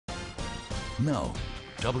No.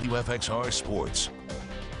 WFXR Sports.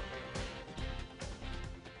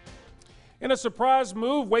 In a surprise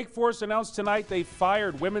move, Wake Forest announced tonight they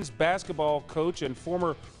fired women's basketball coach and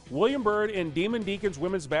former William Byrd and Demon Deacons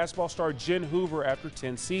women's basketball star Jen Hoover after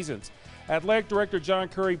 10 seasons. Athletic Director John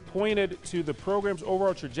Curry pointed to the program's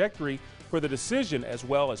overall trajectory for the decision as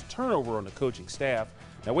well as turnover on the coaching staff.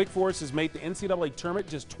 Now, Wake Forest has made the NCAA tournament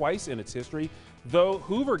just twice in its history, though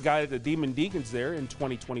Hoover guided the Demon Deacons there in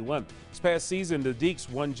 2021. This past season, the Deeks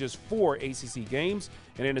won just 4 ACC games,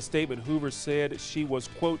 and in a statement, Hoover said she was,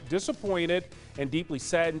 quote, disappointed and deeply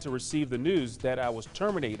saddened to receive the news that I was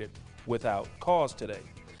terminated without cause today.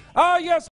 Yes.